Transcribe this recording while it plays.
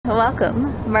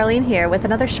Welcome, Marlene here with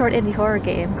another short indie horror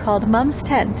game called Mum's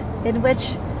Tent, in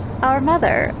which our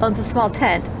mother owns a small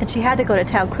tent and she had to go to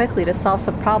town quickly to solve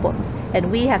some problems,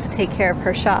 and we have to take care of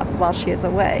her shop while she is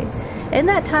away. In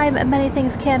that time, many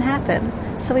things can happen,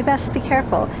 so we best be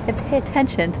careful and pay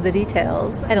attention to the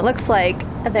details. And it looks like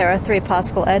there are 3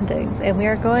 possible endings, and we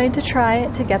are going to try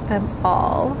to get them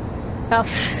all. Oh,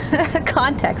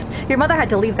 context. Your mother had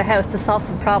to leave the house to solve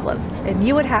some problems, and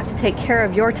you would have to take care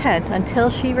of your tent until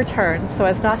she returned so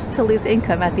as not to lose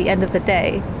income at the end of the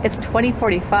day. It's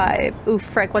 20:45. Ooh,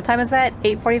 frick, what time is that?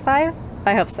 8:45?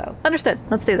 I hope so. Understood.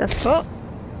 Let's do this. Oh,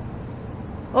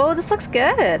 oh, this looks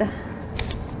good.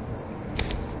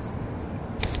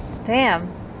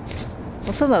 Damn.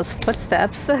 Listen to those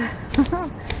footsteps.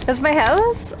 That's my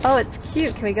house? Oh, it's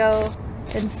cute. Can we go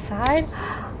inside?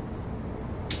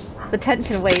 The tent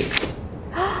can wait.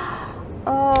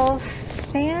 Oh,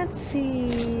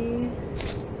 fancy.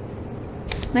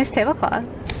 Nice tablecloth.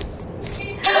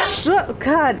 Oh,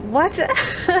 God, what?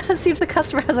 Seems the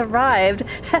customer has arrived.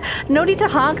 No need to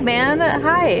honk, man.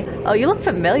 Hi. Oh, you look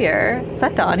familiar. Is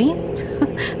that Donnie?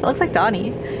 It looks like Donnie.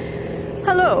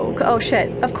 Hello. Oh,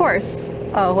 shit. Of course.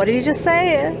 Oh, what did you just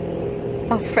say?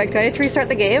 Oh, frick. Do I need to restart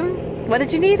the game? What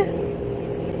did you need?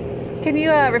 Can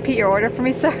you repeat your order for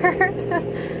me, sir?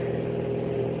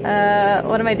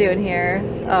 What am I doing here?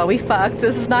 Oh, we fucked.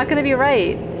 This is not gonna be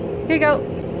right. Here you go.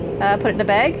 Put it in a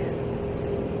bag.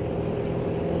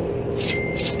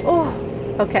 Oh,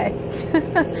 okay.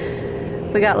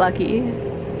 We got lucky.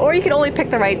 Or you can only pick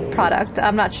the right product.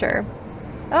 I'm not sure.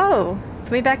 Oh,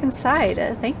 put me back inside.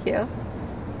 Thank you.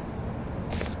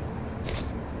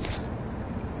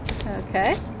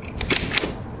 Okay.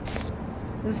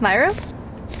 Is this my room?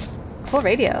 Cool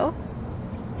radio.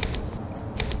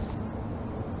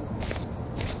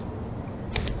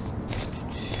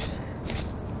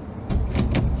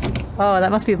 Oh,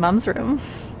 that must be Mum's room.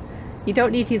 You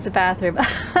don't need to use the bathroom.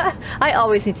 I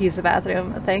always need to use the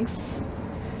bathroom, thanks.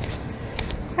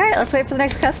 Alright, let's wait for the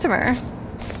next customer.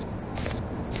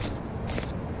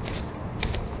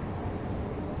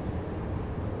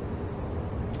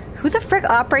 Who the frick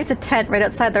operates a tent right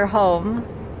outside their home?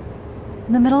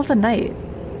 In the middle of the night.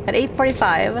 At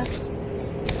 8:45.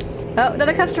 Oh,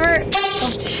 another customer!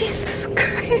 Oh, Jesus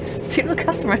Christ! See, the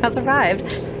customer has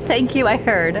arrived. Thank you, I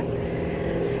heard.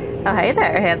 Oh, hey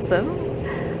there, handsome.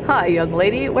 Hi, young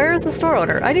lady. Where is the store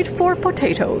owner? I need 4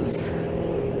 potatoes.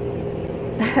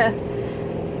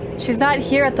 She's not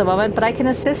here at the moment, but I can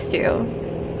assist you.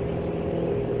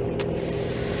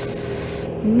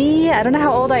 Me? I don't know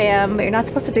how old I am, but you're not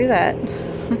supposed to do that.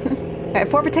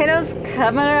 Alright, 4 potatoes?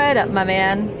 Coming right up, my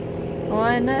man.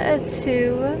 1,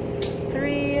 2,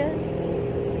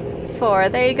 3, 4.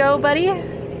 There you go, buddy.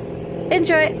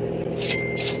 Enjoy.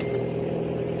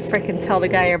 Frickin' tell the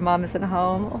guy your mom isn't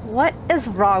home. What is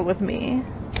wrong with me?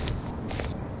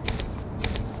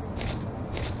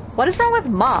 What is wrong with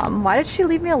mom? Why did she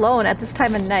leave me alone at this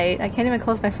time of night? I can't even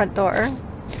close my front door.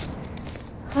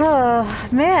 Oh,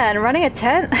 man, running a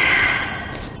tent?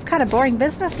 It's kind of boring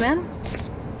business, man.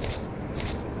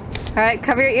 Alright,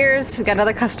 cover your ears. We got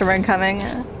another customer incoming.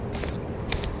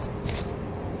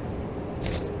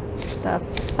 The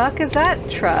fuck is that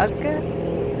truck?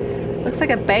 Looks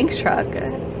like a bank truck.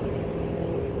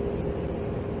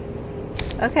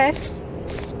 Okay.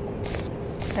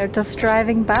 They're just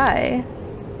driving by.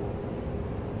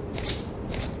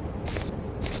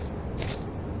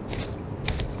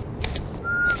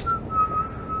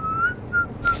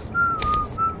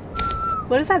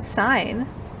 What is that sign?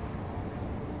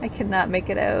 I cannot make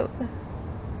it out.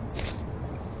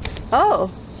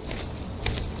 Oh!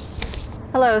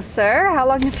 Hello, sir. How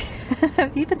long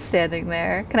have you been standing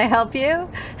there? Can I help you?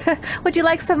 Would you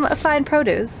like some fine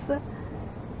produce?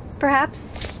 Perhaps?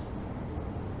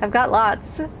 I've got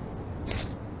lots.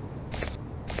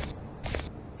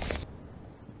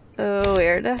 Oh,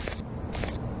 weird.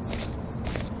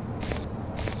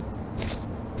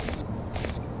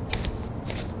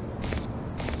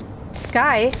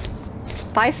 Guy,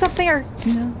 buy something or,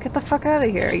 you know, get the fuck out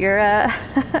of here. You're,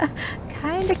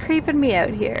 kinda creeping me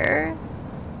out here.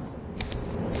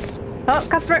 Oh,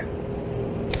 customer!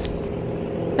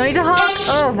 No need to honk!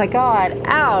 Oh my god,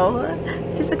 ow!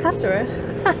 Seems the customer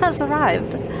has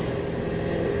arrived.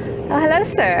 Hello,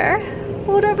 sir.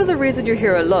 Whatever the reason you're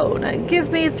here alone, give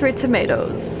me 3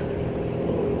 tomatoes.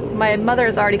 My mother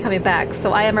is already coming back,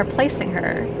 so I am replacing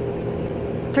her.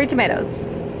 3 tomatoes.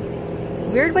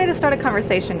 Weird way to start a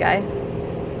conversation, guy.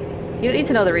 You don't need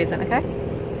to know the reason, okay?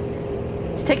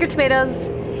 Just take your tomatoes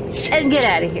and get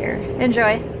out of here.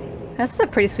 Enjoy. This is a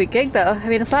pretty sweet gig, though. I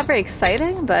mean, it's not very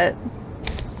exciting, but...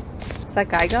 Is that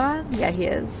guy gone? Yeah, he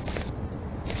is.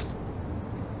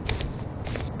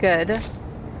 Good.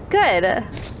 Good.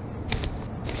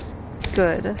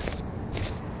 Good.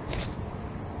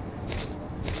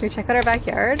 Can we check out our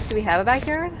backyard? Do we have a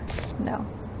backyard? No.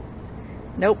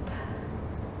 Nope.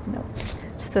 Nope.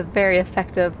 Just a very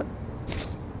effective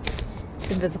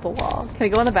invisible wall. Can we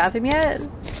go in the bathroom yet?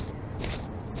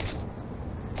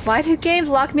 Why do games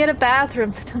lock me out of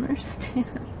bathrooms? I don't understand.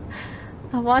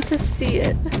 I want to see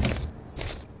it.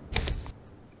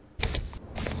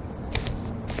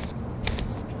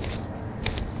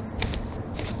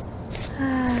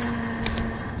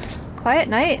 Quiet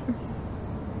night.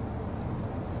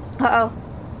 Uh-oh.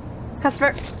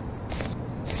 Customer.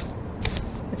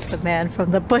 It's the man from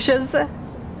the bushes.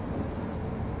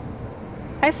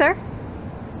 Hi, sir.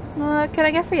 What can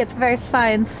I get for you? It's a very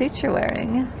fine suit you're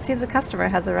wearing. Seems a customer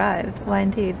has arrived. Why,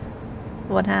 indeed.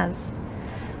 One has.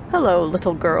 Hello,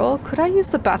 little girl. Could I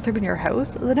use the bathroom in your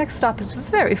house? The next stop is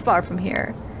very far from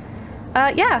here.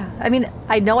 Yeah. I mean,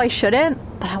 I know I shouldn't,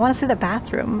 but I want to see the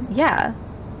bathroom. Yeah.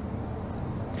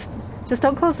 Just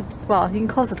don't close it. Well, you can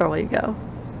close the door while you go.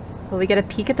 Will we get a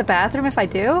peek at the bathroom if I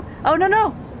do? Oh, no,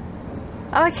 no.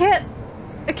 Oh, I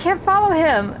can't follow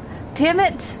him. Damn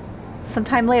it.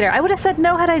 Sometime later. I would have said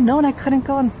no had I known I couldn't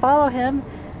go and follow him.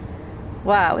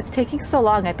 Wow, it's taking so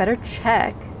long. I better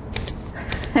check.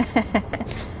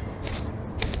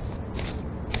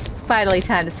 Finally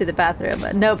time to see the bathroom.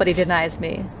 Nobody denies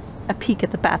me a peek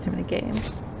at the bathroom in a game.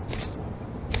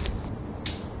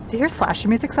 Do you hear slasher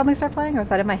music suddenly start playing, or is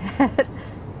that in my head?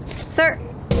 Sir!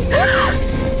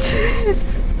 Jeez.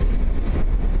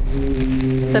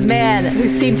 The man who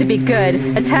seemed to be good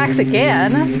attacks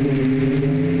again.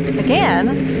 Again?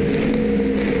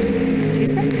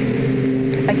 Excuse me?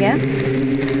 Again?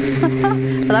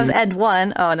 Well, that was end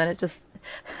one. Oh, and then it just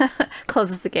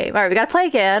closes the game. Alright, we gotta play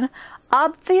again.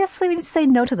 Obviously, we need to say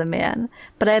no to the man,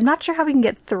 but I'm not sure how we can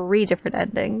get 3 different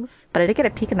endings. But I did get a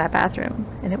peek in that bathroom,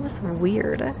 and it was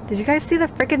weird. Did you guys see the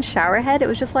freaking shower head? It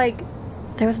was just like,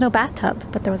 there was no bathtub,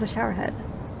 but there was a shower head.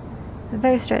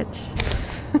 Very strange.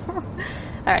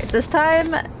 Alright, this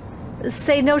time,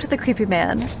 say no to the creepy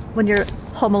man when you're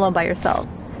home alone by yourself.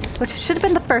 Which should have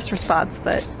been the first response,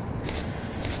 but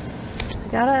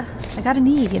I got a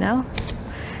need, you know?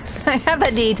 I have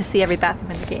a need to see every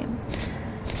bathroom in the game.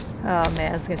 Oh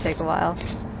man, it's gonna take a while.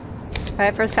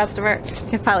 Alright, first customer. You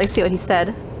can finally see what he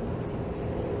said.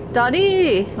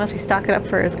 Donnie! Must be stocking up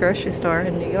for his grocery store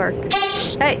in New York.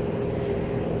 Hey!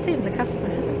 Seems the customer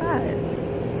has arrived.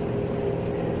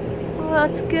 Well,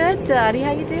 that's good, Donnie.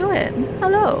 How you doing?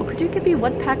 Hello, could you give me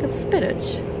 1 pack of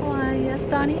spinach? Why, yes,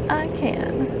 Donnie, I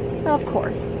can. Of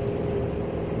course.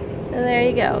 There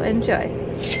you go. Enjoy.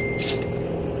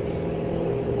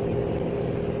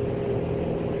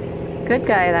 Good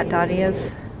guy, that Donnie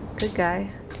is. Good guy.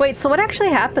 Wait, so what actually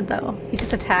happened, though? He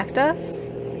just attacked us?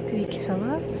 Did he kill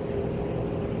us?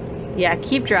 Yeah,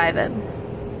 keep driving.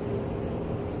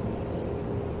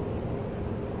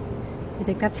 Do you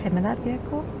think that's him in that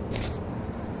vehicle?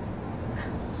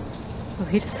 Oh,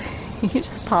 he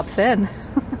just pops in.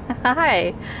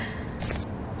 Hi.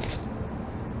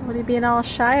 What are you being all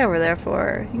shy over there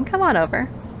for? You can come on over.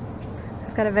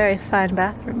 I've got a very fine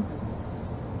bathroom.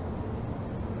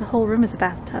 The whole room is a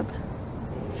bathtub.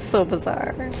 So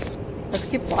bizarre. Let's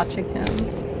keep watching him.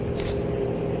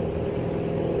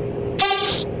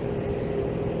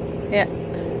 Yeah.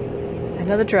 I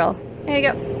know the drill. There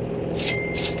you go.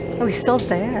 Oh, he's still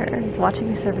there. He's watching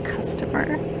me serve a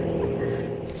customer.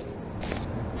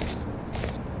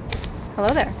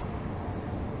 Hello there.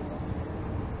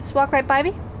 Just walk right by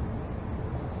me.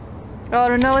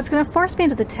 Oh no, it's gonna force me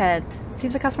into the tent. It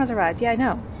seems the customer's arrived. Yeah, I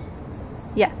know.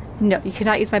 Yeah. No, you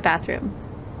cannot use my bathroom.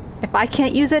 If I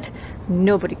can't use it,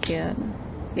 nobody can.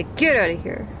 Yeah, get out of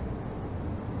here.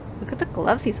 Look at the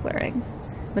gloves he's wearing.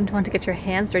 Wouldn't want to get your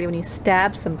hands dirty when you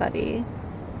stab somebody.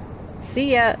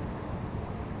 See ya.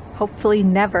 Hopefully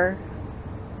never.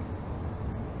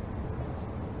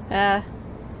 Now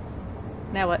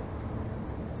what?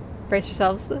 Brace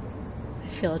yourselves. I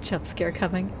feel a jump scare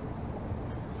coming.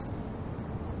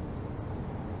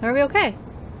 Are we okay?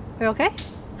 Are we okay?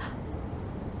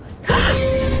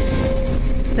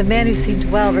 The man who seemed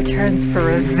well returns for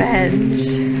revenge.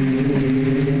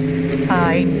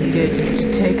 I needed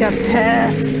to take a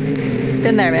piss.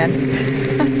 Been there, man.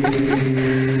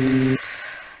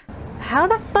 How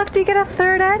the fuck do you get a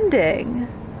 3rd ending?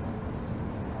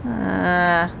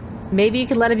 Maybe you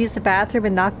could let him use the bathroom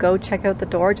and not go check out the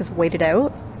door, just wait it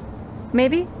out?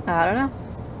 Maybe? I don't know.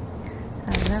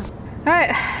 I don't know.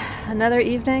 Alright, another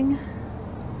evening.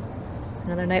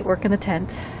 Another night working the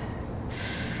tent.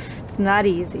 It's not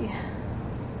easy.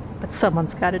 But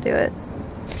someone's gotta do it.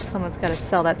 Someone's gotta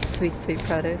sell that sweet, sweet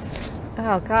produce.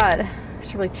 Oh god, I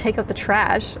should really take out the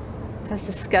trash. That's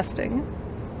disgusting.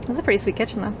 That's a pretty sweet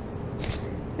kitchen though.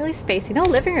 Really spacey. No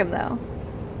living room though.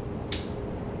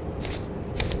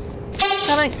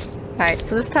 Coming. Alright,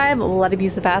 so this time we'll let him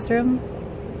use the bathroom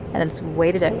and then just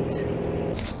wait it out.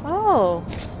 Oh.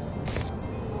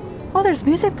 Oh, there's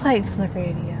music playing from the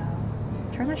radio.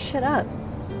 Turn that shit up.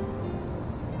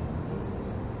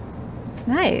 It's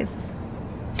nice.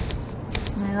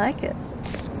 I like it.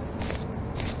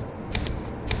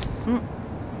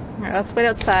 Alright, let's wait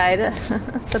outside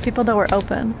so people know we're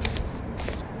open.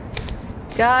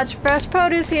 Gosh, fresh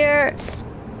produce here!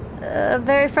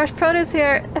 Very fresh produce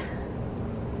here!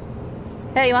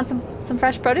 Hey, you want some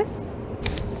fresh produce?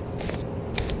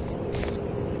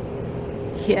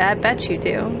 Yeah, I bet you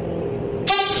do.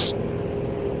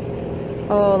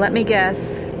 Oh, let me guess.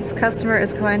 This customer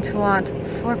is going to want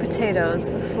 4 potatoes.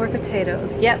 4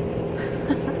 potatoes. Yep.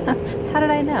 How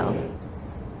did I know?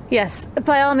 Yes,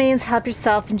 by all means, help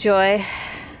yourself. Enjoy.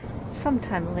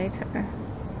 Sometime later.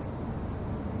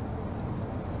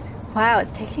 Wow,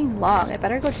 it's taking long. I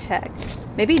better go check.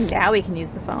 Maybe now we can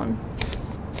use the phone.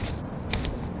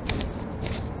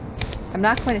 I'm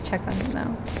not going to check on him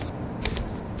now.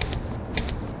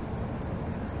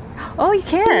 Oh, you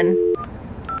can!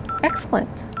 Excellent.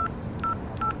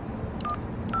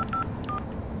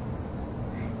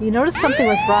 You noticed something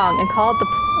was wrong and called the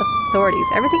authorities.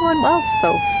 Everything went well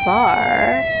so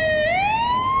far.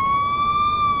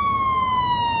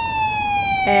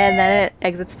 And then it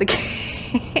exits the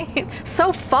game.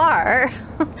 So far!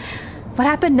 What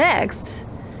happened next?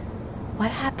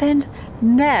 What happened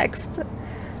next?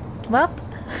 Well,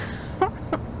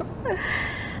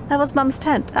 that was Mom's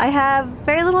tent. I have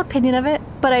very little opinion of it,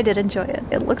 but I did enjoy it.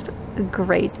 It looked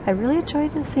great. I really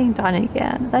enjoyed seeing Donnie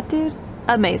again. That dude,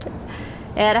 amazing.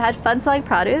 And I had fun selling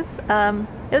produce.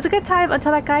 It was a good time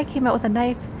until that guy came out with a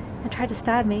knife and tried to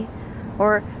stab me,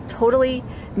 or totally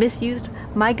misused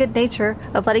my good nature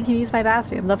of letting him use my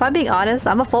bathroom. Though if I'm being honest,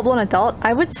 I'm a full-blown adult.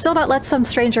 I would still not let some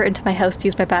stranger into my house to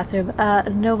use my bathroom.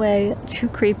 No way. Too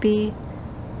creepy.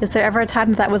 Is there ever a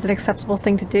time that was an acceptable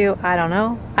thing to do? I don't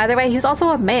know. Either way, he's also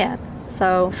a man.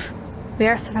 So, we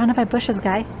are surrounded by bushes,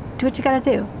 guy. Do what you gotta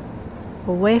do.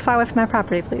 Way far away from my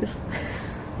property, please.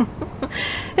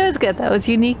 It was good though. It was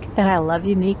unique, and I love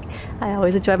unique. I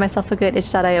always enjoy myself a good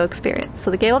itch.io experience.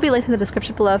 So the game will be linked in the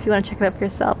description below if you want to check it out for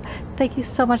yourself. Thank you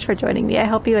so much for joining me. I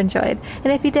hope you enjoyed.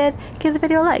 And if you did, give the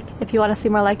video a like. If you want to see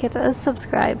more like it,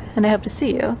 subscribe. And I hope to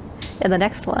see you in the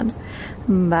next one.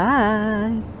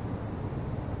 Bye!